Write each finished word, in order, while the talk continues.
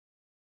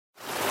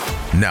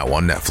Now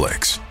on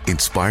Netflix,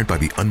 inspired by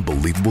the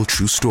unbelievable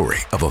true story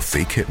of a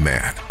fake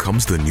hitman,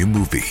 comes the new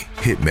movie,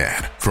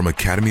 Hitman, from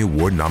Academy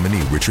Award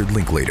nominee Richard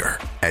Linklater.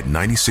 At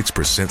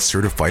 96%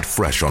 certified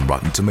fresh on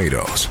Rotten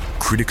Tomatoes,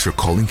 critics are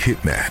calling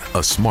Hitman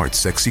a smart,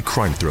 sexy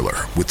crime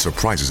thriller with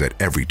surprises at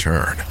every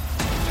turn.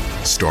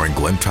 Starring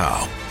Glenn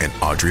Powell and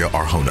Adria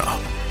Arjona,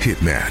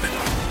 Hitman.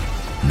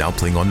 Now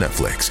playing on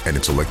Netflix and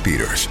in select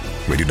theaters.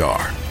 Rated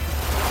R.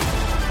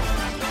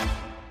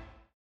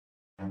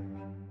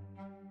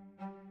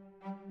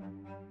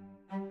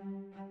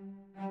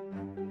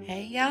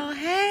 Hey, y'all.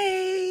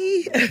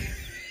 Hey.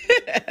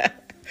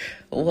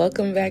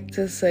 Welcome back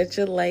to Such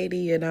a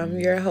Lady, and I'm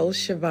your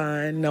host,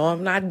 Siobhan. No,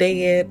 I'm not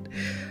dead.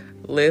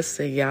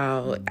 Listen,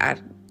 y'all,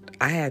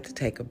 I had to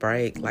take a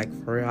break, like,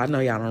 for real. I know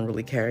y'all don't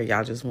really care.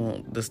 Y'all just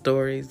want the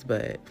stories,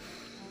 but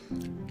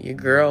your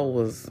girl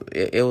was,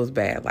 it was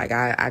bad. Like,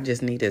 I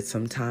just needed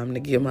some time to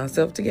get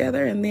myself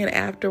together, and then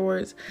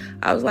afterwards,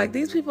 I was like,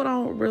 these people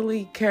don't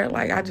really care.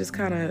 Like, I just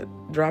kind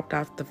of dropped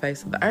off the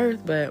face of the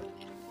earth, but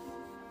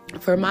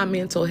for my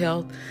mental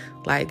health,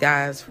 like,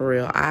 guys, for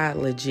real, I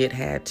legit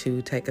had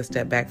to take a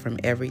step back from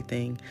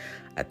everything.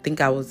 I think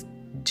I was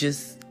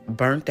just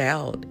burnt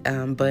out,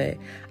 but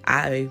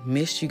I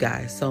missed you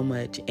guys so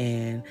much,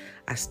 and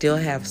I still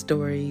have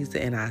stories,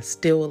 and I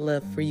still would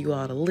love for you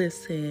all to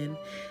listen,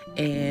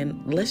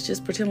 and let's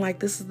just pretend like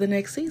this is the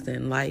next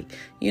season. Like,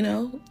 you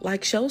know,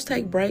 like, shows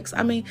take breaks.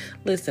 I mean,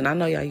 listen, I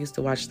know y'all used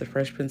to watch The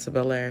Fresh Prince of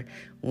Bel-Air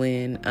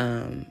when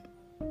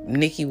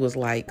Nikki was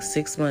like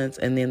 6 months,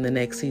 and then the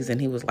next season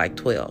he was like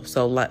 12.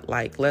 So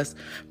like let's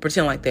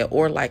pretend like that.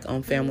 Or like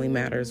on Family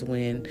Matters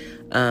when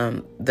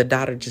the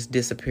daughter just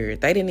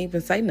disappeared. They didn't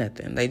even say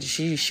nothing.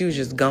 She was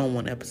just gone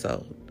one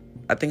episode.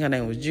 I think her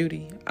name was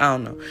Judy. I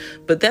don't know.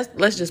 But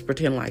let's just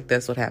pretend like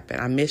that's what happened.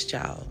 I missed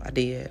y'all. I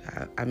did.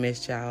 I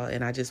missed y'all,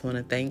 and I just want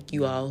to thank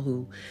you all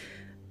who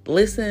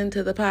listen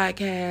to the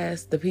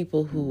podcast, the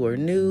people who are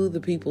new,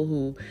 the people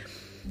who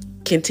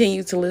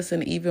continue to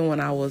listen even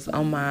when I was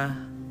on my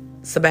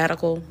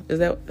sabbatical. Is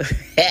that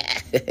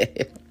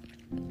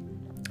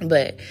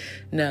but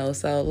no,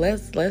 so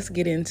let's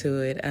get into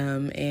it.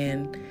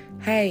 And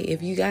hey,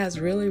 if you guys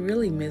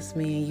really miss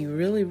me and you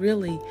really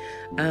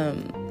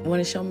want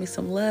to show me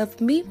some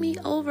love, meet me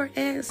over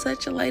at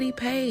Such a Lady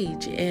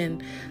page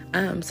and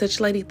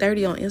Such a Lady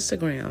 30 on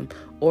Instagram,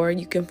 or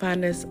you can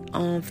find us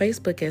on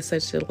Facebook at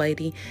Such a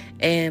Lady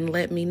and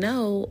let me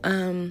know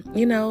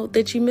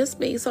that you miss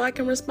me, so I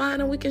can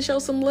respond and we can show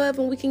some love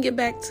and we can get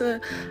back to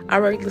our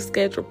regular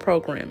scheduled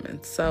programming.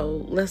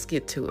 So let's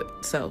get to it.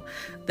 So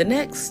the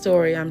next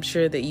story, I'm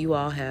sure that you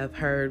all have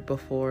heard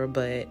before,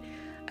 but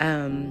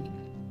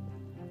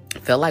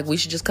felt like we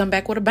should just come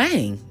back with a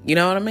bang. You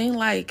know what I mean?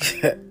 Like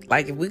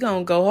if we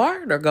gonna go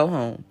hard or go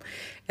home.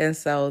 And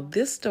so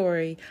this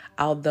story,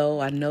 although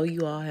I know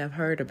you all have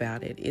heard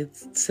about it,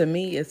 to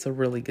me, it's a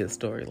really good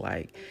story.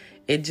 Like,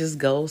 it just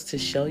goes to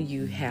show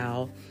you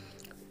how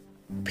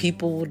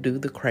people will do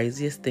the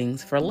craziest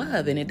things for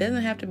love. And it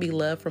doesn't have to be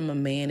love from a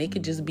man. It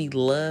could just be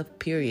love,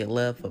 period.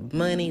 Love of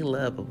money,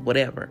 love of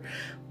whatever.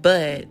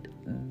 But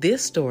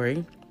this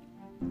story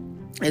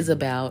is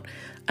about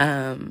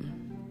the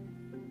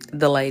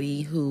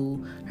lady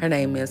who, her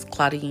name is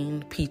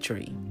Claudine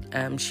Petrie.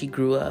 She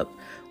grew up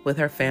with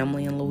her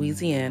family in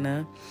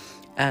Louisiana.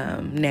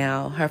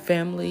 Now, her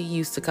family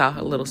used to call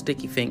her Little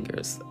Sticky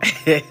Fingers.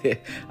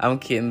 I'm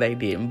kidding, they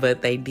didn't.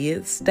 But they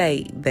did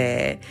state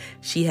that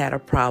she had a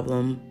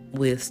problem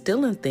with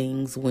stealing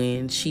things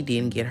when she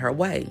didn't get her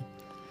way.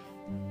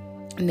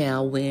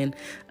 Now, when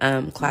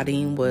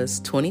Claudine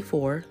was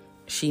 24,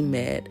 she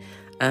met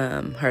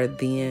her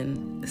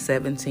then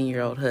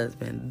 17-year-old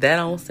husband. That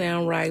don't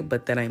sound right,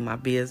 but that ain't my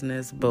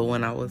business. But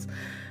when I was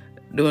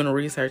doing the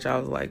research, I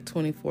was like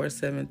 24,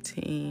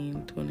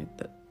 17, 20.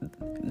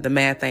 The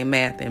math ain't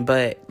mathing,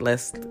 but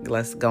let's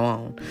go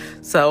on.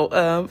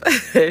 So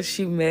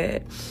she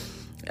met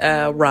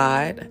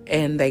Rod,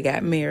 and they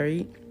got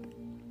married,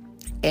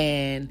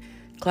 and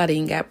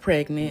Claudine got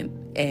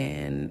pregnant,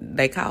 and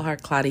they call her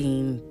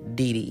Claudine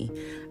Dee Dee.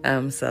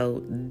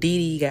 So Dee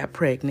Dee got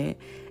pregnant,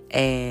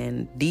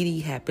 and Dee Dee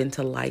happened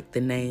to like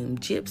the name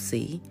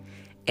Gypsy,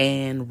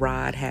 and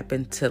Rod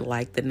happened to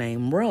like the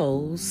name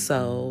Rose,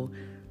 so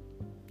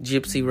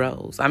Gypsy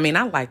Rose. I mean,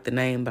 I like the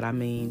name, but I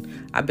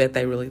mean, I bet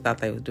they really thought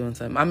they was doing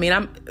something. I mean,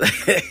 I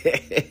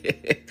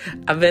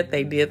bet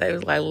they did. They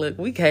was like, look,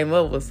 we came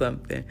up with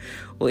something.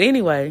 Well,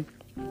 anyway,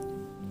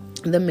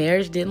 the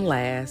marriage didn't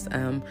last.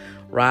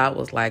 Rod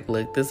was like,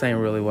 look, this ain't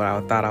really what I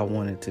thought I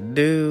wanted to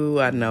do.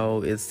 I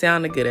know it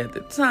sounded good at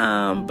the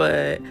time,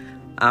 but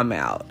I'm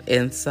out.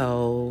 And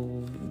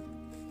so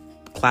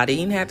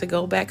Claudine had to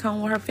go back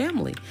home with her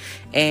family,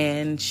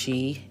 and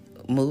she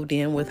moved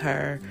in with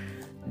her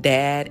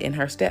dad and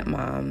her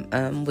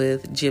stepmom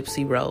with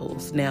Gypsy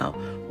Rose. Now,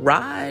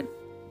 Rod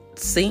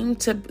seemed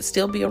to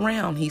still be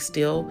around. He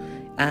still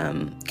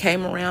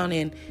came around,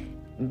 and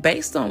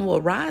based on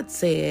what Rod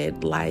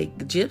said, like,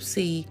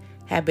 Gypsy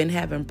had been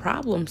having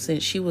problems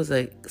since she was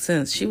a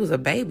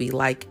baby.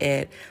 Like,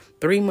 at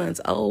 3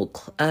 months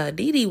old,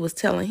 Dee Dee was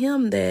telling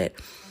him that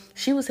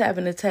she was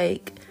having to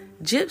take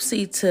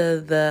Gypsy to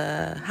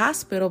the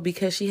hospital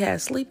because she had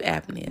sleep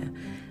apnea.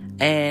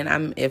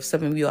 And if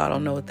some of you all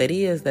don't know what that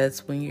is,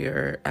 that's when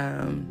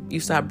you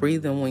stop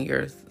breathing when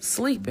you're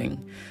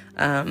sleeping.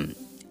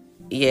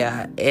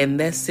 Yeah, and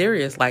that's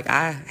serious. Like,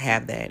 I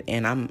have that,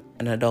 and I'm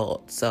an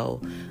adult.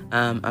 So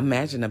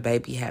imagine a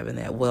baby having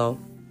that. Well,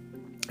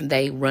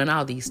 they run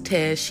all these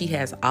tests. She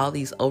has all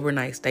these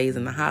overnight stays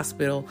in the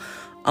hospital,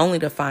 only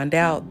to find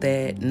out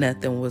that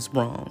nothing was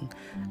wrong.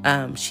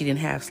 She didn't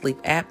have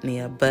sleep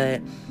apnea,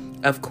 but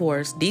of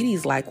course, Dee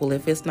Dee's like, well,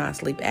 if it's not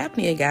sleep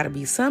apnea, it got to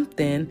be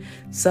something.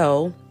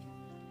 So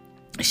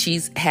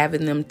she's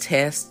having them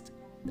test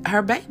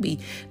her baby.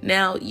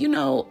 Now,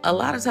 a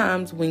lot of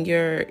times when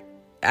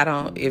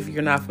if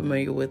you're not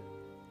familiar with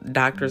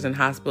doctors and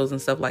hospitals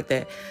and stuff like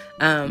that,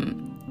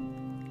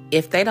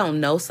 if they don't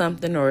know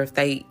something or if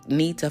they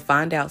need to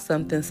find out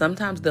something,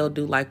 sometimes they'll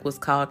do like what's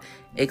called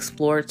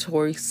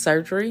exploratory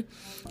surgery.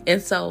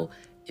 And so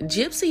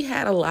Gypsy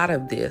had a lot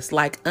of this,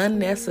 like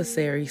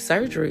unnecessary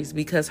surgeries,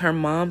 because her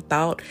mom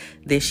thought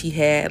that she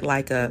had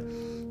like a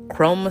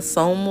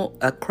chromosomal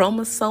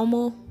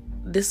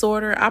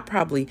disorder. I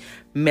probably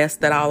messed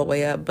that all the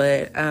way up,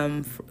 but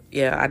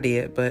yeah, I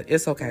did, but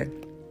it's okay.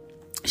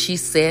 She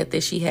said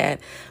that she had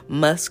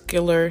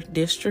muscular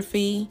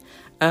dystrophy.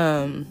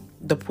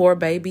 The poor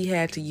baby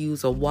had to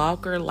use a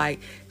walker. Like,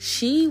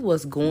 she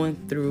was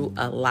going through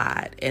a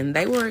lot. And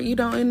they were,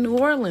 in New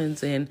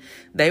Orleans, and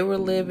they were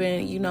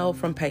living,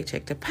 from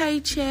paycheck to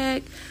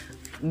paycheck,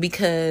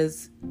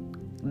 because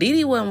Dee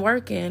Dee wasn't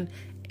working,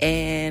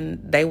 and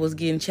they was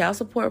getting child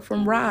support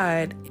from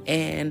Rod,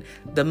 and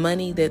the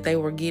money that they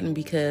were getting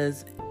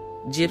because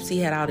Gypsy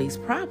had all these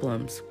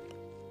problems.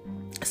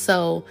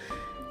 So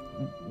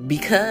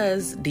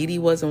because Dee Dee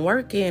wasn't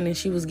working and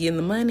she was getting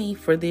the money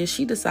for this,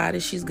 she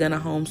decided she's going to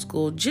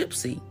homeschool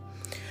Gypsy.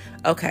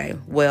 Okay,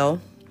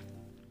 well,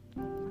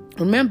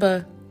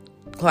 remember,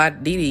 Dee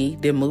Dee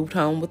then moved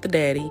home with the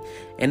daddy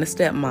and the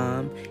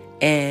stepmom,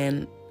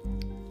 and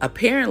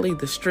apparently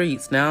the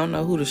streets, now I don't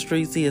know who the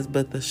streets is,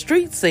 but the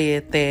streets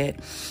said that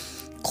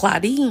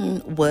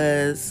Claudine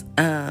was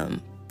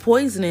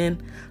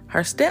poisoning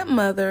her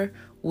stepmother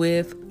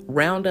with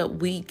Roundup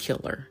weed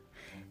killer.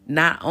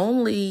 Not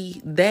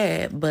only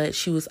that, but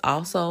she was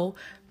also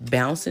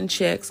bouncing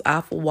checks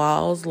off of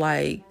walls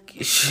like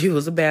she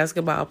was a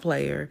basketball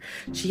player.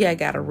 She had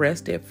got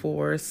arrested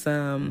for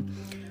some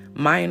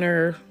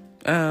minor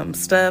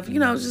stuff,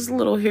 just a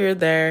little here or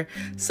there.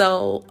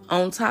 So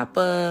on top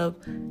of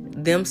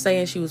them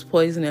saying she was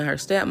poisoning her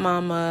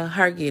stepmama,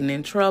 her getting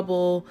in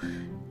trouble,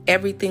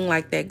 everything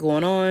like that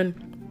going on,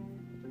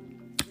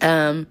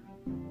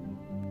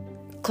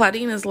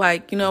 Claudine is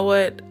like, you know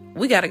what?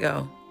 We got to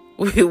go.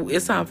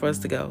 It's time for us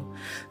to go.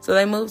 So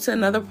they moved to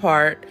another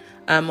part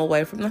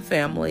away from the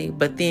family.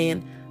 But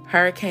then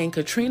Hurricane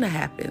Katrina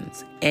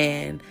happens.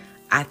 And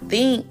I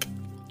think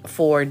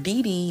for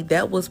Dee Dee,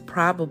 that was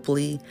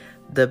probably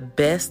the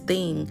best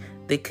thing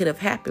that could have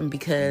happened,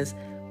 because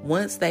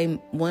once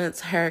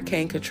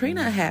Hurricane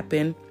Katrina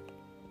happened,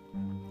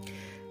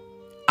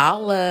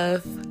 all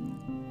of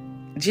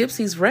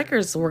Gypsy's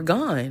records were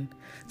gone.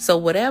 So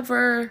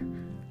whatever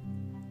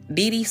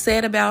Dee Dee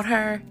said about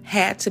her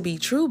had to be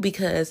true,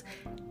 because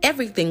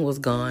everything was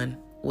gone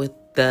with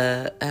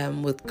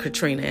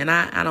Katrina. And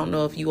I don't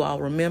know if you all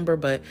remember,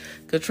 but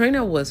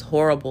Katrina was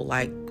horrible.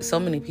 Like, so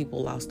many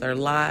people lost their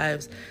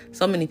lives.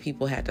 So many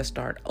people had to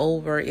start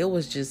over. It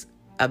was just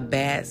a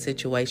bad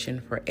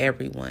situation for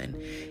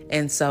everyone.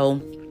 And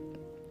so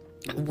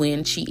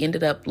when she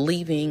ended up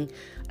leaving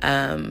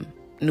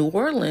New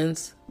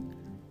Orleans,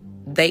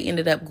 they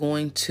ended up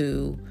going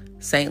to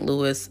St.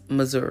 Louis,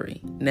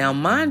 Missouri. Now,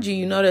 mind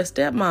you, that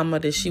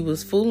stepmama that she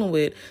was fooling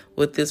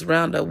with this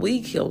Roundup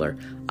weed killer,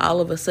 all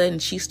of a sudden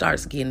she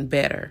starts getting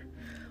better.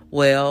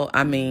 Well,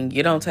 I mean,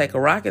 you don't take a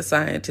rocket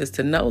scientist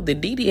to know that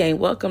Dee Dee ain't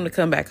welcome to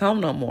come back home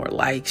no more.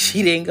 Like,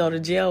 she didn't go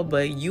to jail,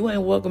 but you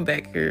ain't welcome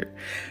back here.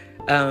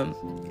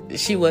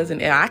 She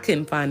wasn't, I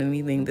couldn't find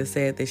anything that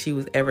said that she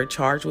was ever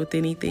charged with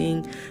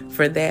anything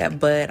for that,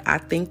 but I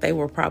think they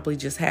were probably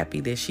just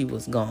happy that she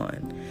was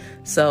gone.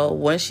 So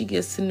once she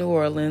gets to New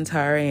Orleans,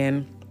 her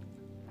and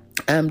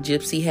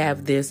Gypsy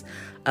have this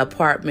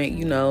apartment,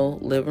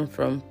 living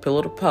from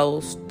pillow to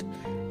post,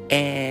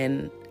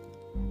 and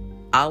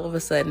all of a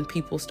sudden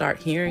people start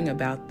hearing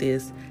about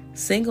this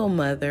single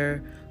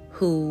mother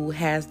who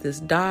has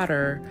this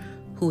daughter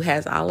who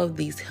has all of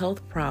these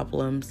health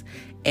problems,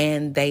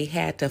 and they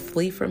had to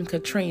flee from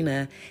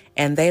Katrina,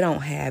 and they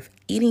don't have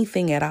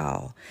anything at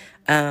all.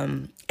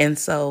 And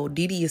so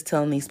Dee Dee is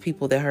telling these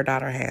people that her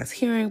daughter has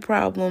hearing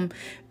problem,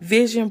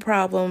 vision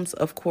problems.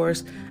 Of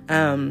course,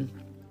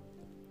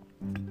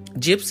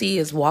 Gypsy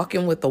is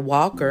walking with a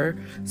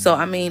walker. So,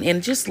 I mean,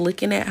 and just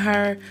looking at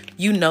her,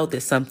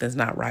 that something's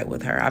not right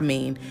with her. I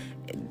mean,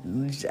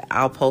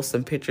 I'll post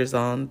some pictures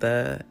on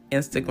the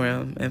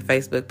Instagram and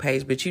Facebook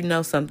page, but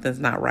something's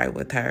not right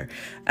with her.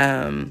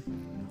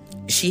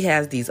 She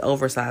has these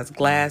oversized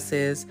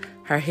glasses.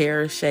 Her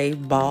hair is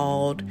shaved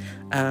bald.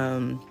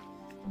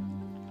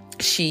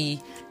 She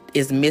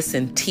is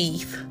missing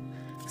teeth.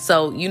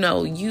 So,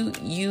 you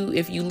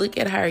if you look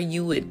at her,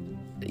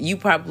 you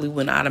probably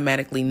wouldn't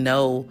automatically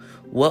know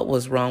what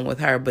was wrong with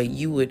her, but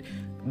you would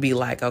be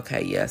like,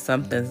 okay, yeah,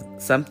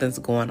 something's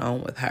going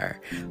on with her.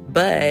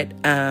 But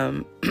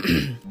come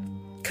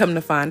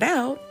to find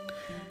out,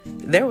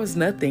 there was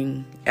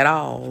nothing at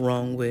all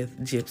wrong with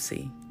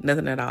Gypsy.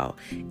 Nothing at all.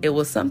 It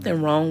was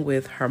something wrong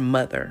with her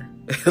mother.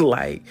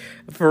 Like,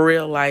 for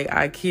real, like,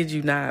 I kid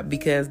you not,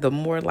 because the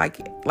more,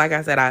 like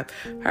I said, I've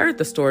heard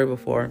the story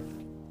before,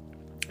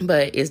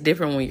 but it's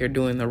different when you're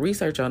doing the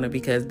research on it,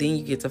 because then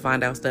you get to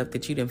find out stuff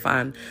that you didn't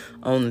find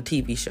on the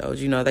TV shows.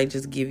 They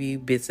just give you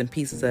bits and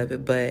pieces of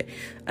it. But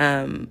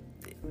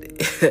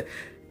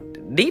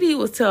Dee Dee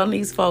was telling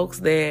these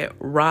folks that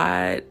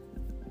Rod,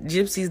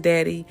 Gypsy's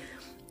daddy,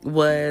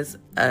 was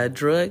a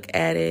drug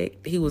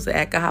addict. He was an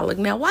alcoholic.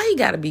 Now, why he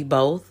got to be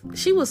both?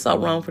 She was so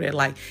wrong for that.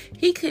 Like,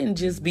 he couldn't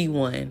just be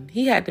one.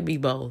 He had to be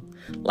both.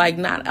 Like,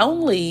 not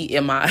only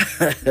am I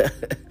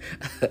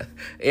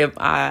an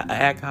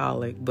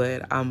alcoholic,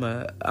 but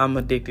I'm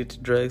addicted to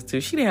drugs too.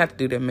 She didn't have to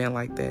do that man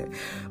like that.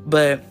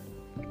 But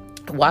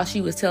while she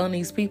was telling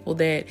these people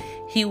that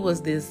he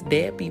was this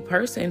deadbeat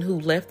person who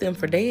left them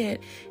for dead,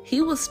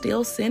 he was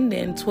still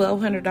sending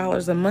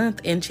 $1,200 a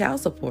month in child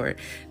support.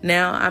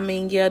 Now, I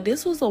mean, yeah,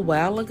 this was a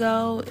while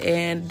ago,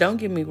 and don't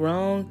get me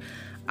wrong,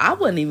 I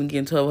wasn't even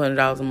getting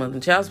 $1,200 a month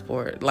in child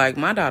support. Like,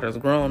 my daughter's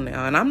grown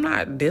now, and I'm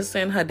not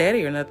dissing her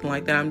daddy or nothing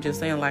like that. I'm just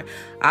saying, like,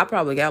 I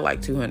probably got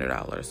like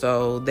 $200.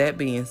 So that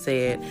being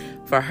said,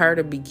 for her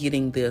to be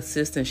getting the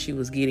assistance she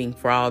was getting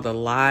for all the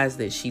lies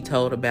that she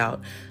told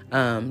about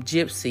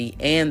Gypsy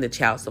and the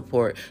child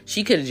support,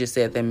 she could have just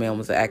said that man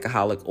was an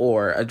alcoholic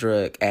or a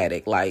drug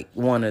addict, like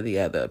one or the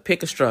other.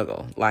 Pick a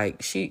struggle.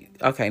 Like,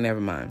 okay,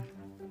 never mind.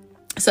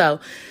 So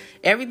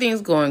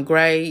everything's going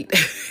great.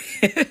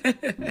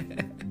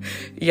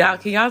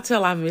 Can y'all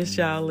tell I miss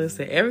y'all?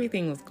 Listen,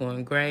 everything was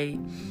going great.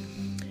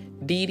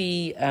 Dee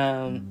Dee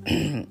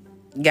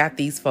got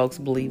these folks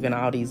believing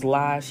all these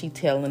lies she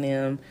telling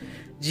them.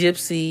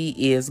 Gypsy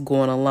is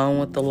going along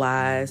with the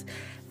lies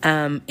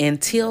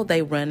until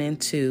they run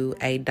into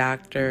a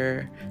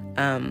Dr.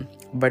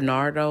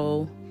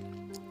 Bernardo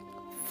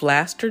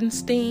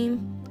Flasterstein.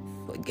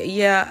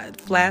 Yeah,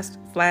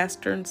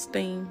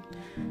 Flasterstein.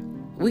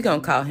 We're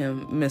going to call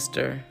him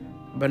Mr.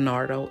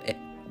 Bernardo,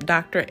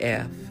 Dr.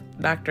 F.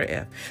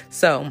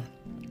 So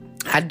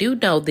I do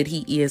know that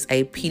he is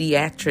a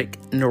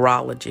pediatric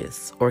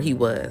neurologist, or he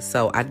was.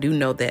 So I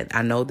know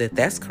that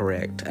that's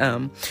correct.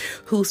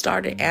 Who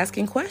started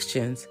asking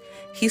questions.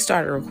 He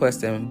started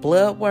requesting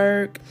blood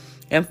work.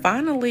 And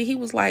finally, he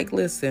was like,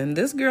 listen,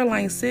 this girl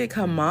ain't sick.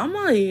 Her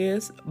mama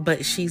is,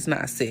 but she's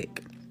not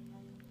sick.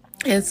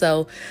 And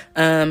so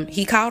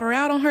he called her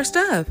out on her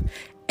stuff.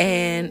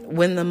 And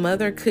when the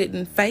mother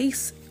couldn't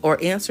face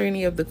or answer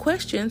any of the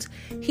questions,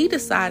 he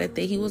decided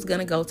that he was going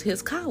to go to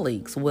his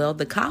colleagues. Well,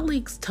 the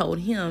colleagues told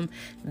him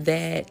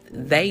that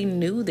they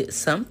knew that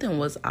something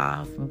was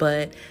off,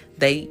 but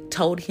they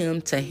told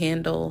him to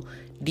handle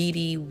Dee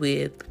Dee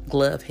with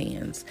glove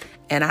hands.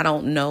 And I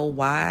don't know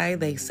why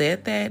they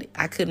said that.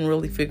 I couldn't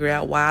really figure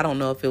out why. I don't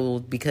know if it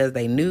was because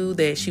they knew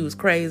that she was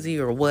crazy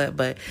or what,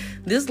 but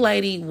this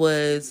lady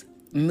was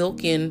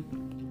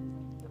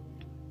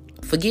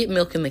forget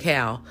milking the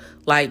cow.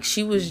 Like,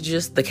 she was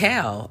just the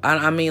cow.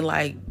 I mean,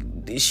 like,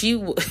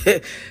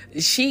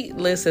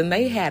 listen,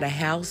 they had a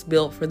house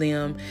built for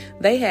them.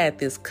 They had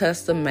this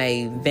custom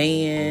made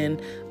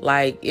van.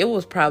 Like, it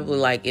was probably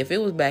like, if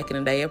it was back in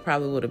the day, it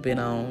probably would have been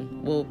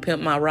on We'll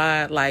Pimp My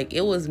Ride. Like,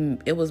 it was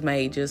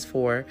made just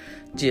for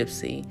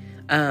Gypsy.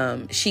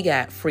 She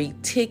got free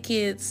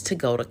tickets to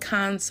go to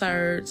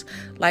concerts.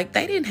 Like,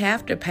 they didn't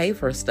have to pay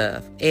for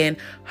stuff. And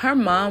her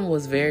mom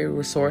was very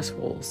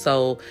resourceful.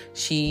 So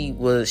she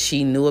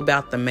knew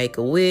about the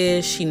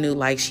Make-A-Wish. She knew,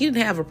 like, she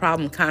didn't have a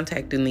problem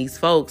contacting these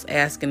folks,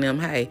 asking them,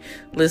 hey,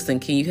 listen,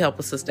 can you help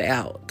a sister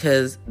out?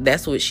 Because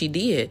that's what she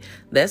did.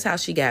 That's how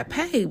she got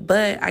paid.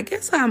 But I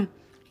guess I'm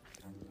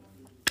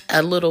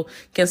a little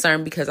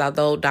concerned because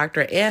although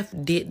Dr. F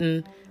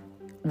didn't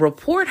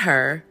report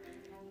her,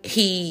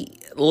 he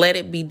let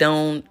it be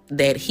known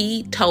that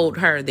he told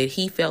her that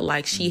he felt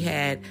like she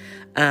had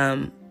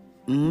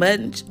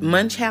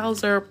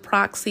Munchausen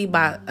proxy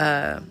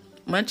by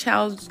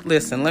Munchausen.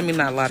 Listen, let me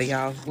not lie to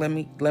y'all. Let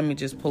me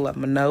just pull up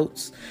my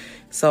notes,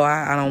 so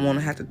I don't want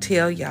to have to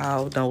tell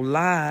y'all no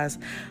lies.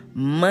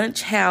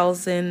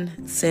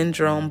 Munchausen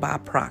syndrome by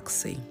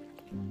proxy.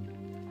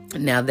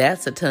 Now,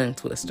 that's a tongue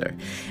twister.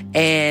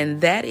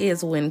 And that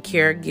is when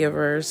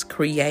caregivers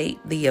create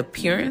the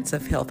appearance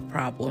of health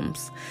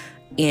problems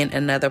in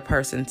another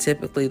person,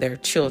 typically their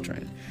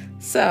children.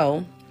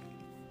 So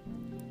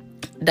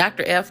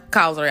Dr. F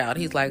calls her out.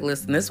 He's like,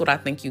 listen, this is what I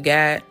think you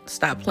got.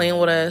 Stop playing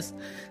with us.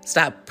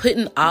 Stop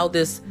putting all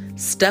this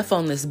stuff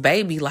on this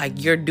baby.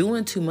 Like, you're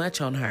doing too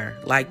much on her.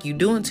 Like, you're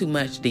doing too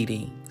much, Dee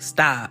Dee.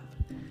 Stop.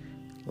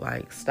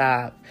 Like,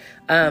 stop.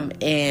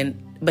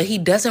 But he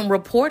doesn't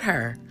report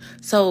her.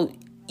 So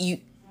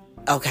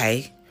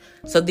okay.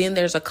 So then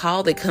there's a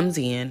call that comes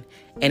in,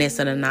 and it's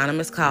an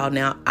anonymous call.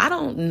 Now, I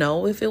don't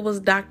know if it was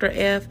Dr.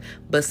 F,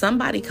 but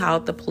somebody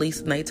called the police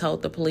and they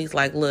told the police,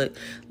 like, look,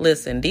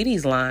 listen, Dee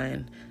Dee's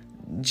lying.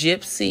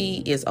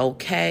 Gypsy is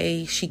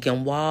okay. She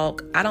can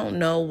walk. I don't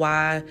know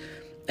why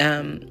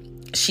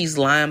she's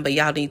lying, but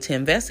y'all need to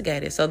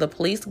investigate it. So the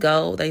police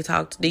go, they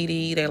talk to Dee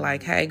Dee. They're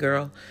like, hey,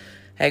 girl,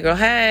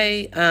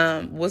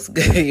 what's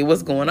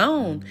going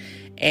on?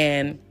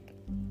 And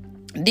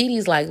Dee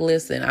Dee's like,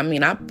 listen, I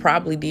mean, I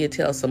probably did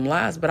tell some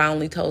lies, but I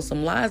only told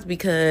some lies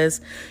because,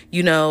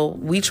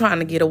 we trying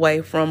to get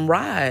away from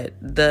Rod,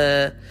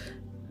 the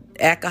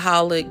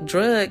alcoholic,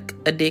 drug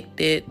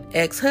addicted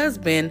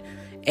ex-husband,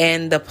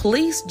 and the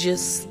police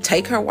just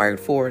take her word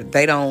for it.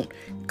 They don't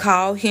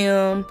call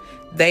him.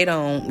 They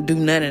don't do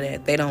none of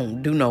that. They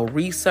don't do no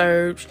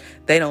research.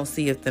 They don't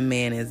see if the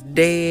man is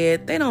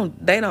dead. They don't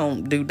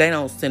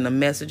send a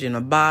message in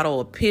a bottle,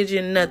 a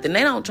pigeon, nothing.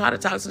 They don't try to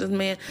talk to this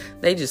man.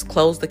 They just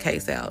close the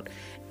case out.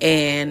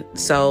 And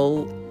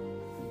so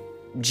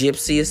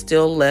Gypsy is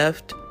still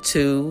left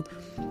to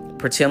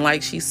pretend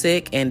like she's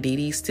sick, and Dee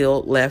Dee's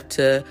still left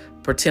to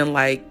pretend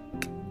like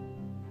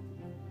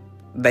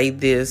they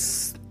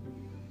this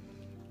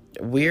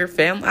weird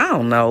family. I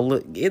don't know.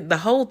 Look, the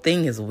whole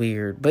thing is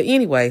weird. But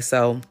anyway,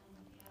 so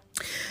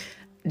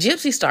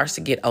Gypsy starts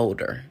to get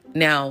older.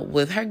 Now,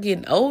 with her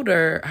getting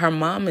older, her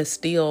mom is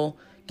still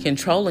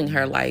controlling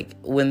her. Like,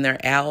 when they're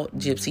out,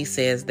 Gypsy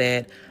says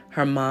that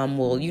her mom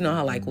will,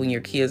 how like when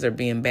your kids are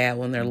being bad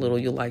when they're little,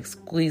 you like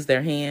squeeze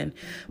their hand.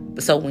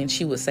 So when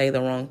she would say the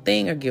wrong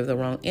thing or give the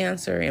wrong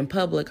answer in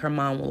public, her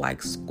mom would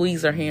like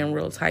squeeze her hand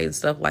real tight and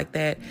stuff like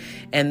that.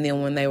 And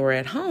then when they were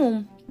at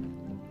home,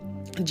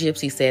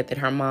 Gypsy said that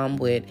her mom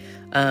would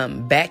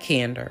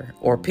backhand her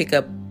or pick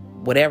up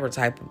whatever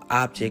type of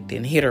object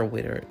and hit her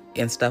with her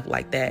and stuff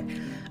like that.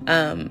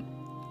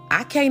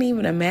 I can't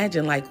even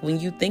imagine, like, when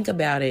you think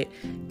about it,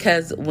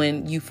 because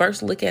when you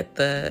first look at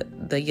the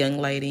young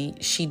lady,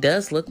 she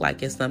does look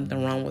like it's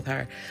something wrong with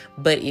her.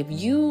 But if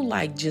you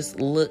like just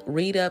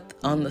read up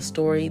on the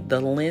story, the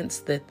lengths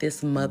that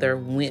this mother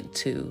went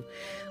to,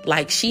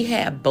 like, she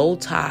had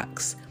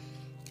Botox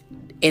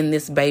in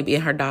this baby,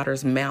 in her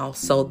daughter's mouth,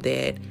 so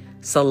that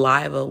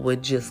saliva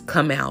would just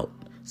come out.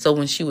 So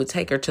when she would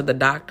take her to the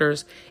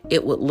doctors,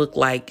 it would look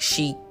like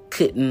she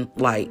couldn't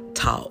like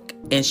talk.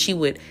 And she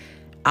would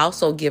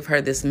also give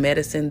her this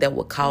medicine that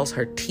would cause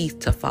her teeth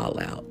to fall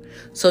out.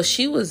 So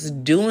she was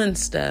doing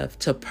stuff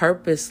to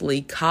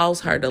purposely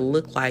cause her to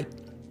look like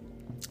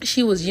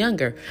she was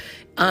younger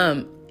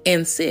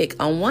and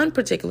sick. On one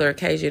particular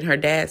occasion, her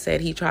dad said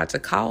he tried to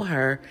call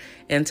her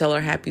and tell her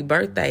happy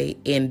birthday.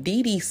 And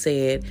Dee Dee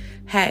said,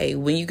 hey,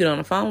 when you get on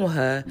the phone with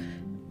her,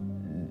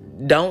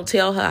 don't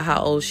tell her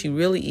how old she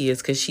really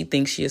is, because she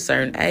thinks she's a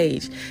certain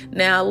age.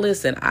 Now,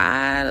 listen,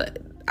 I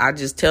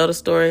just tell the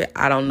story.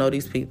 I don't know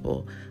these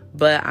people,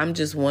 but I'm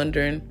just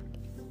wondering,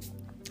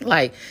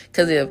 like,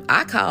 because if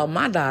I call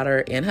my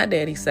daughter and her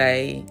daddy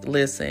say,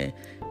 listen,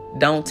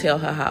 don't tell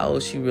her how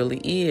old she really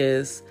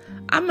is,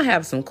 I'm going to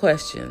have some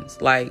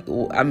questions. Like,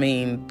 I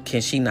mean,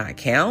 can she not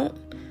count?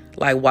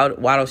 Like,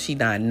 why does she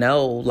not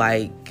know?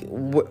 Like,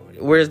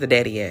 where's the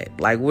daddy at?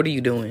 Like, what are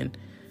you doing?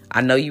 I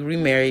know you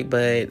remarried,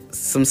 but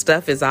some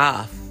stuff is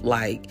off.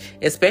 Like,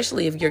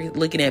 especially if you're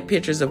looking at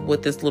pictures of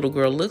what this little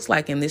girl looks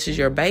like and this is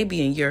your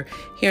baby and you're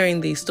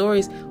hearing these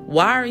stories.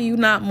 Why are you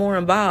not more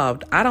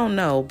involved? I don't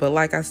know. But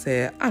like I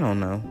said, I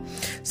don't know.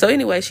 So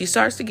anyway, she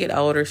starts to get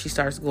older. She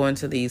starts going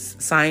to these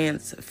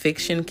science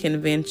fiction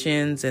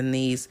conventions and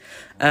these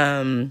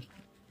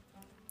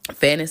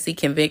fantasy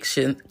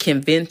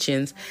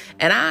conventions.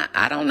 And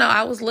I don't know.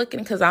 I was looking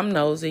because I'm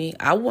nosy.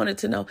 I wanted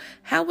to know,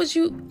 how was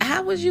you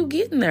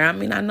getting there? I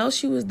mean, I know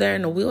she was there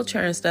in a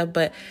wheelchair and stuff,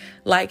 but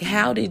like,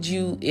 how did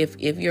you, if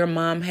your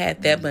mom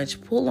had that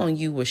much pull on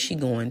you, was she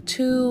going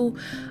too?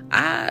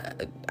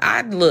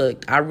 I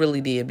looked, I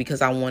really did,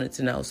 because I wanted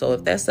to know. So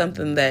if that's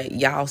something that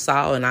y'all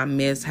saw and I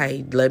missed,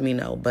 hey, let me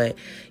know. But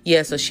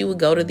yeah, so she would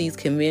go to these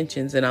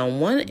conventions, and on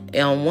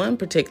one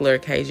particular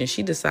occasion,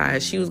 she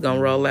decided she was going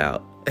to roll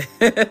out.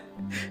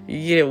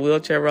 You get a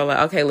wheelchair roll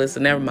out. Okay,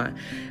 listen, never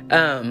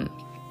mind.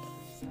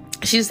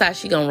 She decides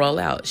she's going to roll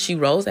out. She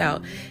rolls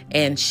out,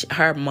 and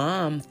her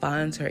mom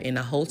finds her in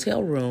a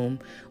hotel room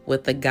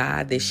with a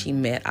guy that she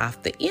met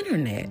off the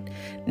internet.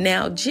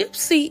 Now,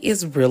 Gypsy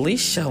is really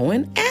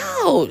showing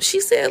out. She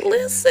said,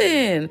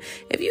 listen,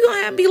 if you're going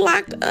to have me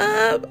locked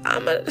up,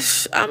 I'm going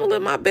to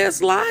live my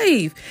best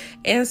life.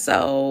 And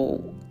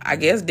so I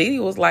guess Dee Dee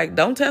was like,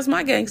 don't test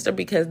my gangster,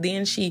 because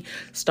then she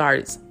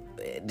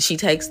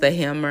takes the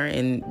hammer,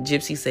 and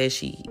Gypsy says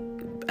she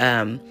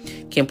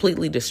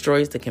completely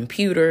destroys the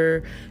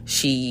computer.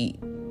 She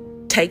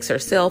takes her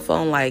cell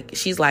phone. Like,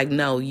 she's like,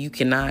 no, you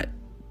cannot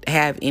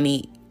have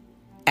any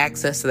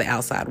access to the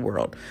outside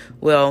world.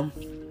 Well,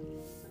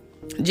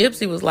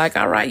 Gypsy was like,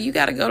 all right, you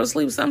got to go to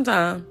sleep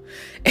sometime.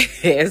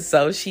 And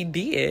so she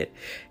did.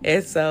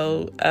 And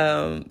so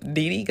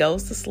Dee Dee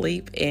goes to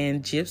sleep,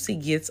 and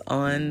Gypsy gets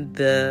on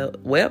the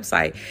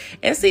website.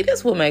 And see,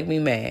 this will make me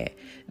mad.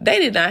 They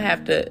did not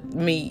have to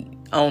meet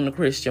on the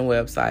Christian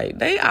website.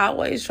 They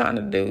always trying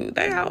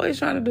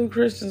to do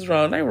Christians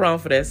wrong. They wrong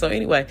for that. So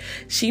anyway,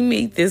 she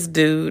meet this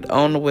dude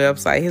on the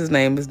website. His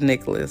name is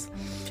Nicholas.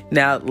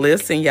 Now,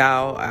 listen,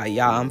 y'all,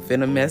 I'm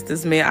finna mess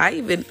this man.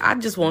 I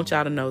just want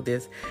y'all to know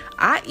this.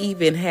 I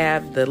even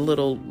have the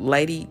little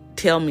lady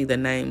tell me the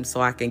name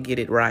so I can get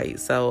it right.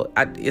 So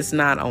it's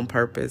not on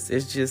purpose.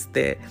 It's just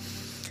that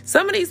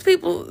some of these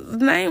people's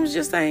names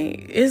just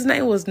ain't. His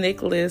name was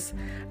Nicholas.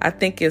 I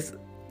think it's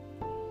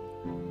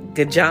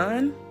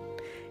Gajan.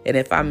 And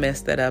if I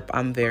messed that up,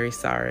 I'm very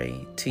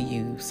sorry to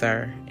you,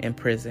 sir, in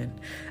prison.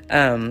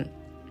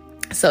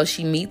 So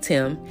she meets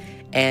him.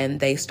 And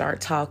they start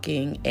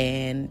talking,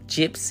 and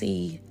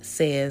Gypsy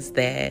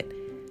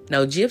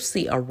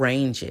Gypsy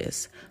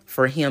arranges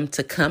for him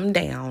to come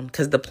down,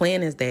 because the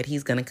plan is that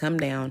he's going to come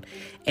down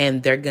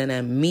and they're going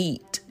to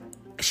meet.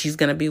 She's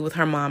going to be with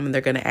her mom, and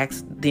they're going to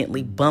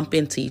accidentally bump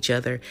into each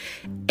other.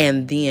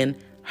 And then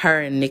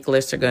her and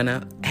Nicholas are going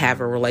to have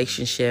a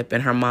relationship,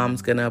 and her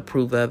mom's going to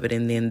approve of it.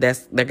 And then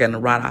they're going to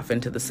ride off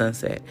into the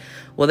sunset.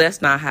 Well,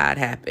 that's not how it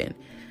happened.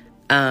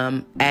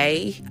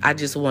 I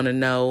just want to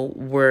know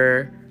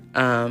where...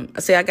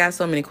 I got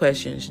so many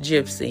questions.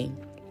 Gypsy,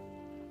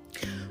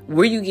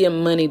 where you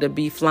getting money to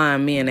be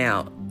flying men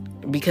out?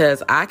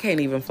 Because I can't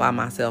even fly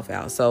myself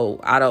out.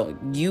 So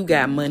you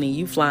got money,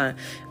 you flying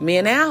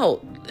men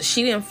out.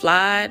 She didn't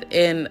fly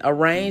and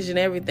arrange and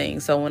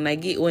everything. So when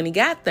he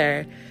got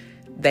there,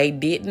 they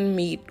didn't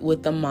meet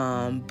with the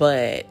mom,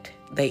 but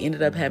they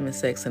ended up having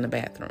sex in the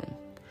bathroom.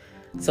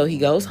 So he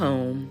goes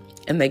home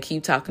and they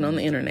keep talking on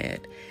the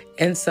internet.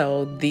 And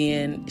so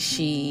then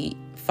she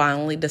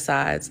finally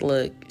decides,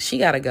 look, she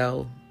gotta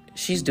go.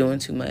 She's doing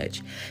too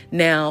much.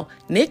 Now,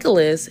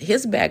 Nicholas,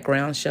 his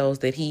background shows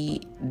that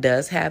he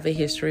does have a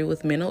history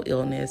with mental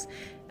illness,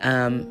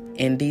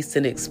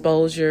 indecent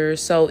exposure.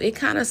 So it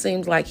kind of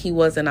seems like he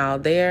wasn't all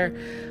there.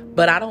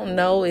 But I don't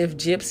know if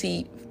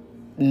Gypsy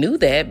knew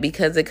that,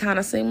 because it kind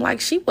of seemed like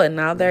she wasn't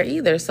out there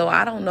either. So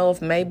I don't know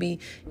if maybe,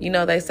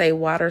 they say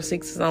water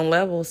seeks its own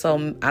level.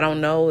 So I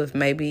don't know if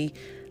maybe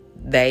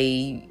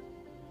they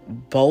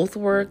both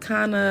were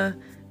kind of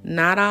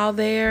not all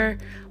there.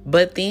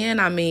 But then,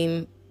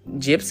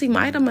 Gypsy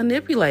might have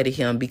manipulated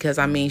him, because,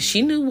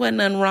 she knew wasn't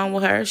nothing wrong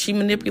with her. She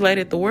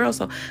manipulated the world.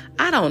 So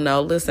I don't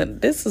know. Listen,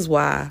 this is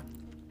why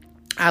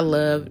I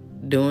love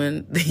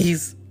doing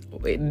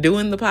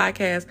the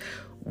podcast,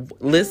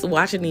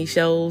 watching these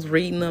shows,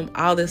 reading them,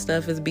 all this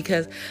stuff, is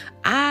because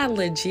I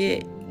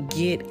legit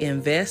get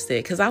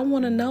invested, because I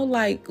want to know,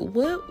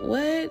 what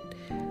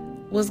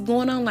was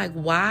going on?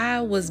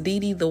 Why was Dee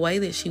Dee the way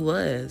that she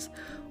was?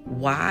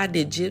 Why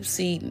did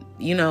Gypsy,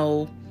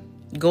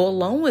 go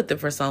along with it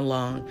for so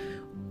long?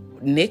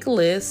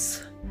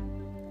 Nicholas,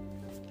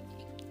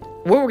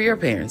 where were your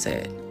parents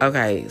at?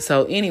 Okay,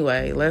 so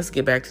anyway, let's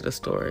get back to the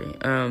story.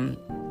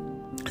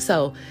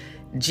 So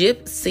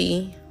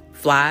Gypsy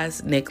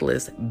flies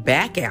Nicholas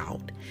back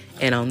out,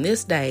 and on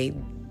this day,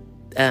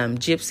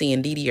 Gypsy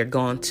and Dee Dee are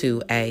going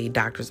to a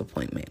doctor's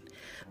appointment.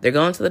 They're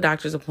going to the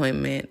doctor's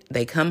appointment.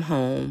 They come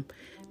home.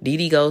 Dee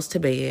Dee goes to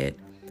bed.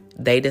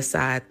 They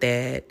decide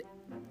that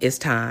it's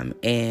time,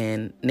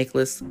 and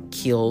Nicholas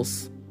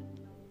kills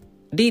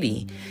Dee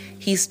Dee.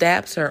 He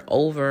stabs her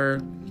over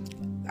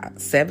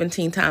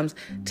 17 times,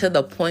 to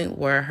the point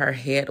where her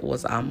head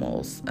was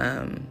almost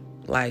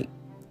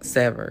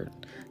severed.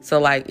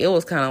 So it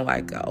was kind of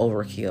like an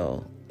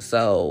overkill.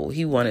 So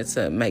he wanted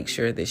to make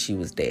sure that she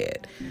was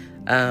dead.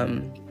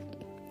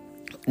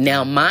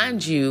 Now,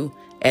 mind you,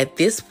 at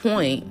this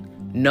point,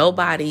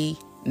 nobody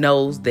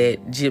knows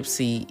that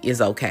Gypsy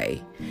is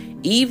okay.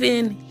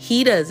 Even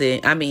he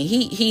doesn't,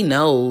 he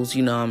knows,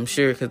 I'm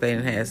sure, because they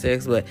didn't have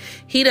sex, but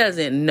he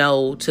doesn't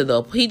know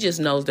he just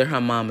knows that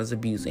her mom is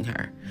abusing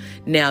her.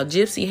 Now,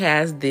 Gypsy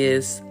has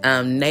this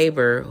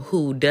neighbor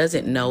who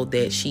doesn't know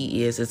that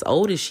she is as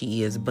old as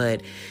she is,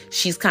 but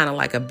she's kind of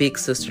like a big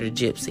sister to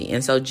Gypsy.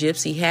 And so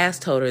Gypsy has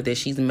told her that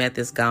she's met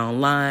this guy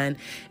online,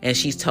 and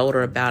she's told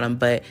her about him,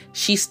 but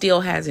she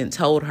still hasn't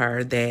told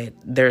her that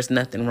there's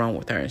nothing wrong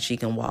with her and she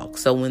can walk.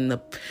 So when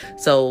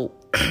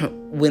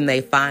they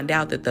find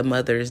out that the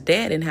mother is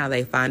dead, and how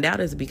they find out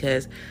is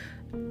because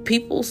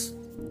people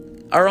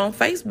are on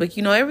Facebook.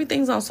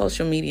 Everything's on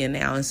social media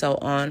now. And so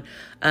on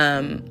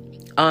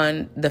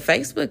the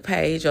Facebook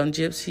page, on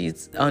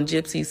Gypsy's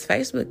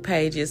Facebook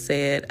page, it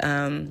said,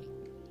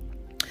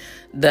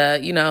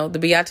 the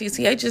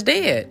BITCH is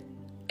dead.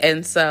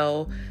 And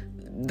so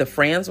the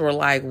friends were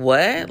like,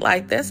 what?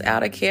 That's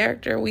out of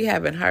character. We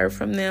haven't heard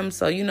from them.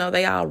 So,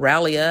 they all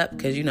rally up,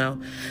 because,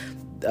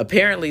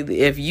 apparently,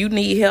 if you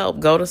need help,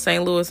 go to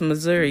St. Louis,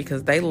 Missouri,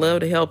 because they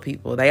love to help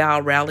people. They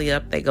all rally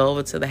up. They go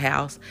over to the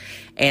house,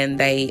 and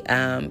they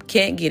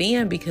can't get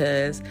in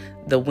because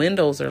the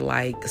windows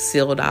are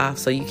sealed off,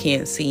 so you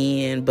can't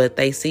see in. But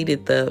they see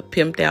that the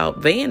pimped out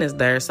van is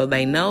there, so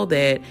they know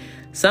that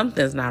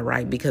something's not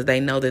right, because they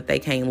know that they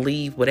can't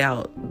leave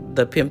without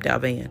the pimped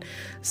out van.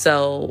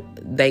 So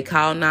they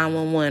call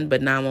 911,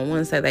 but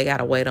 911 said they got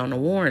to wait on the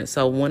warrant.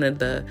 So one of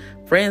the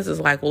friends is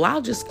like, well,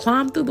 I'll just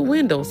climb through the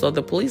window. So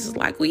the police is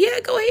like, well, yeah,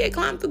 go ahead,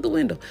 climb through the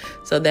window.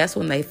 So that's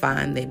when they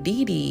find that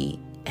Dee Dee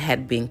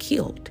had been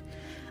killed.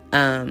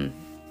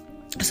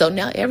 So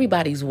now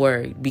everybody's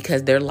worried,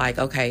 because they're like,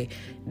 okay,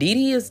 Dee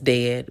Dee is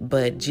dead,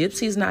 but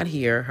Gypsy's not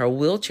here. Her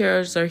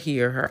wheelchairs are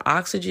here. Her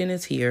oxygen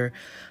is here.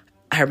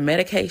 Her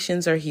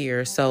medications are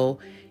here. So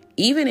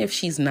even if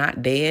she's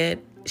not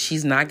dead,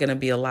 she's not going to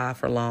be alive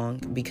for long,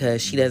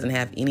 because she doesn't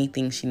have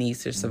anything she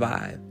needs to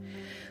survive.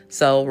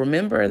 So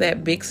remember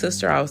that big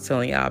sister I was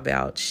telling y'all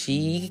about?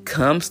 She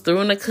comes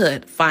through in the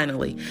cut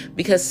finally,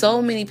 because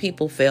so many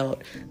people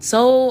failed.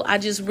 So I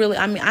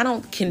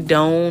don't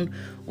condone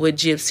what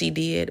Gypsy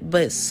did,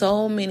 but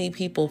so many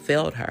people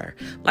failed her.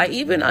 Like,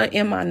 even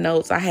in my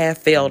notes, I have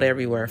failed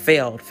everywhere.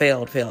 Failed.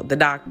 The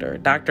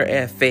Dr.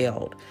 F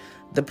failed.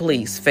 The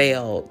police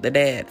failed. The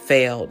dad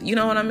failed. You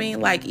know what I mean?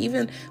 Like,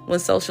 even when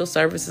social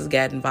services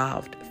got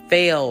involved,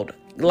 failed.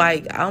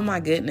 Like, oh my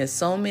goodness,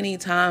 so many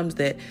times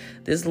that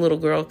this little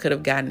girl could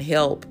have gotten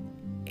help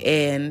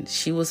and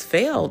she was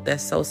failed.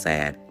 That's so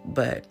sad.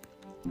 But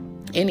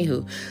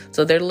anywho,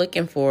 so they're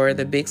looking for,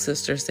 the big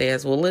sister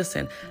says, well,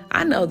 listen,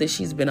 I know that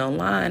she's been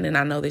online, and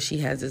I know that she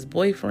has this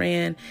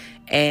boyfriend,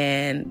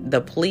 and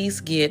the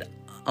police get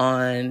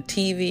on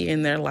TV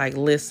and they're like,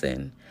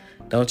 listen,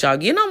 don't y'all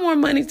get no more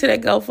money to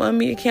that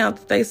GoFundMe account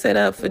that they set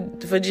up for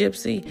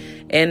Gypsy.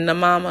 And the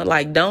mama,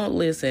 like, don't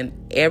listen.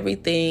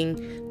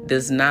 Everything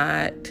does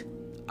not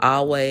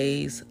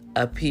always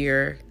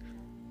appear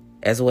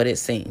as what it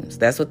seems.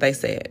 That's what they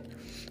said.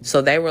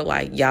 So they were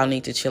like, y'all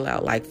need to chill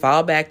out. Like,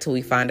 fall back till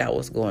we find out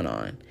what's going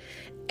on.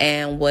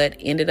 And what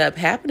ended up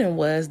happening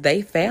was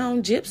they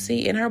found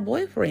Gypsy and her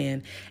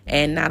boyfriend.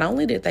 And not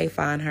only did they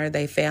find her,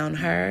 they found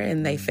her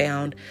and they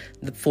found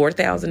the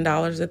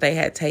 $4,000 that they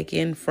had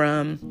taken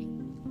from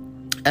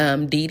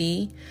Dee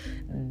Dee.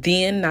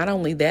 Then not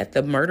only that,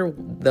 the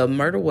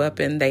murder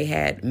weapon they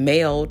had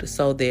mailed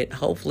so that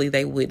hopefully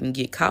they wouldn't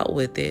get caught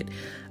with it.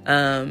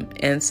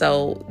 And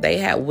so they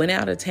had went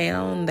out of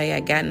town. They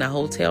had gotten a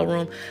hotel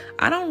room.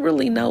 I don't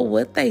really know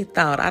what they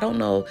thought. I don't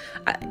know.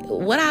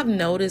 What I've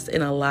noticed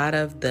in a lot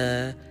of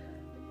the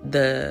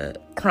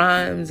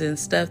crimes and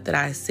stuff that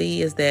I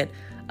see is that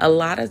a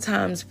lot of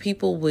times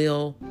people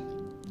will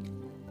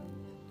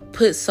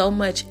put so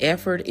much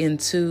effort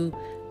into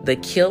the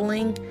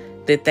killing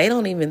that they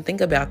don't even think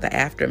about the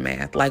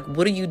aftermath. Like,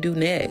 what do you do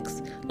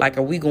next? Like,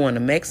 are we going to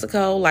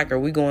Mexico? Like, are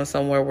we going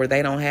somewhere where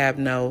they don't have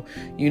no,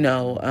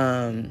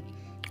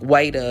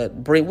 way to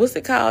bring, what's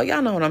it called?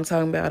 Y'all know what I'm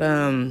talking about.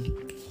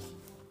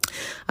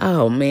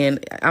 Oh man,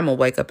 I'm gonna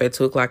wake up at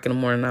 2:00 in the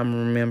morning. I'm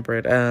gonna remember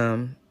it.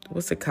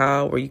 What's it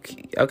called?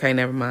 Okay,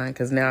 never mind.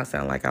 Cause now I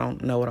sound like I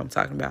don't know what I'm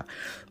talking about.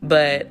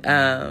 But,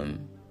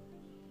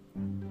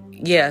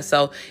 yeah,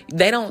 so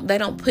they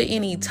don't put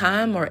any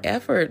time or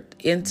effort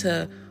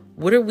into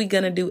what are we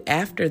going to do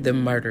after the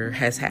murder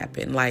has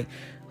happened? Like,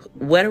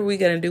 what are we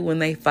going to do when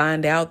they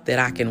find out that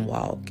I can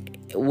walk?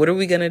 What are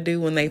we going to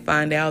do when they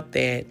find out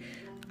that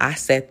I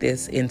set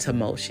this into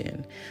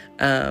motion?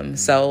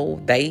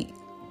 So they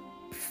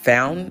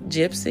found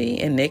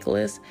Gypsy and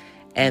Nicholas,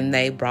 and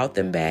they brought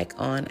them back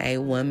on a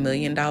 $1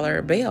 million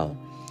bail.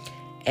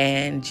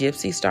 And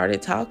Gypsy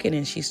started talking,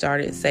 and she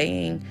started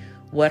saying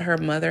what her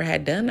mother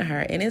had done to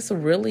her. And it's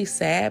really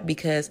sad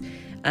because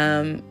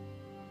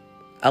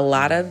a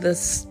lot of the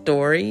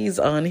stories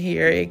on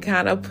here, it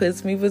kind of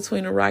puts me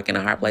between a rock and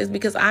a hard place,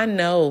 because I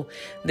know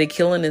that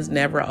killing is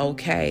never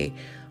okay.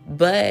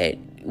 But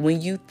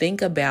when you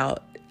think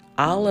about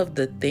all of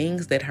the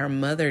things that her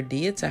mother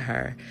did to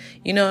her,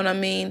 you know what I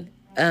mean?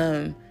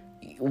 And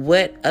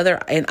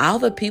all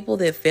the people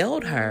that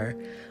failed her,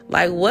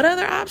 like, what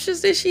other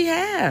options did she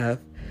have?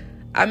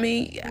 I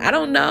mean, I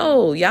don't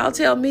know. Y'all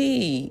tell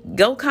me.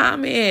 Go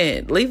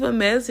comment, leave a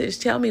message.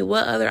 Tell me,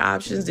 what other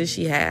options did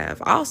she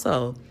have?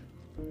 Also,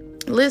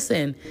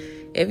 listen,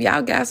 if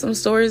y'all got some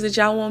stories that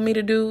y'all want me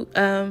to do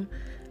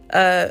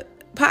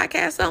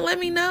podcast on, let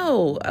me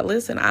know.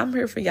 Listen, I'm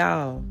here for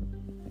y'all.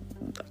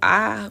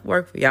 I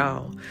work for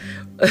y'all.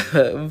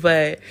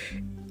 But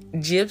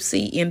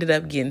Gypsy ended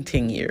up getting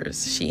 10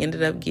 years. She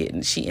ended up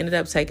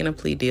taking a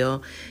plea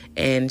deal,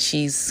 and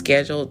she's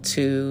scheduled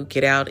to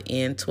get out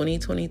in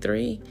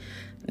 2023.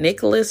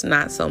 Nicholas,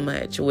 not so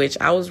much, which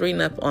I was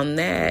reading up on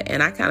that,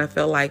 and I kind of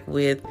felt like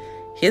with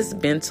his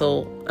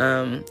mental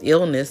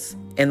illness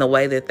and the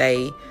way that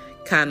they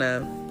kind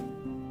of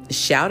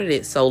shouted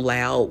it so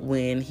loud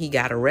when he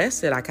got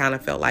arrested, I kind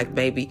of felt like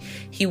maybe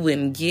he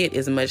wouldn't get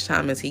as much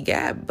time as he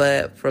got.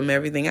 But from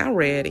everything I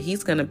read,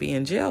 he's going to be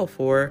in jail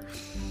for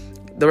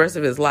the rest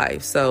of his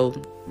life. So,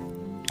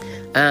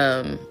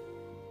 dang,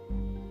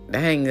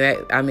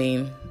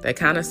 that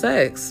kind of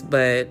sucks,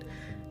 but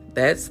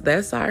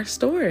that's our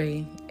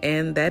story.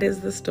 And that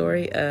is the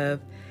story of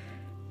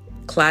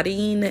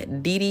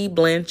Claudine Dee Dee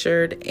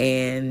Blanchard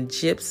and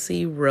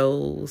Gypsy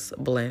Rose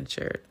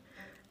Blanchard.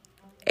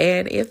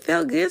 And it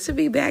felt good to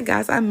be back,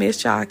 guys. I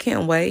missed y'all. I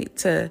can't wait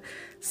to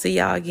see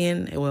y'all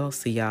again. Well,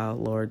 see y'all,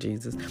 Lord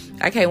Jesus.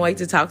 I can't wait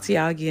to talk to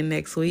y'all again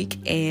next week.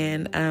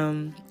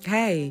 And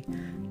hey,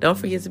 don't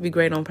forget to be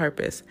great on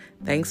purpose.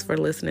 Thanks for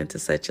listening to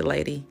Such a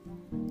Lady.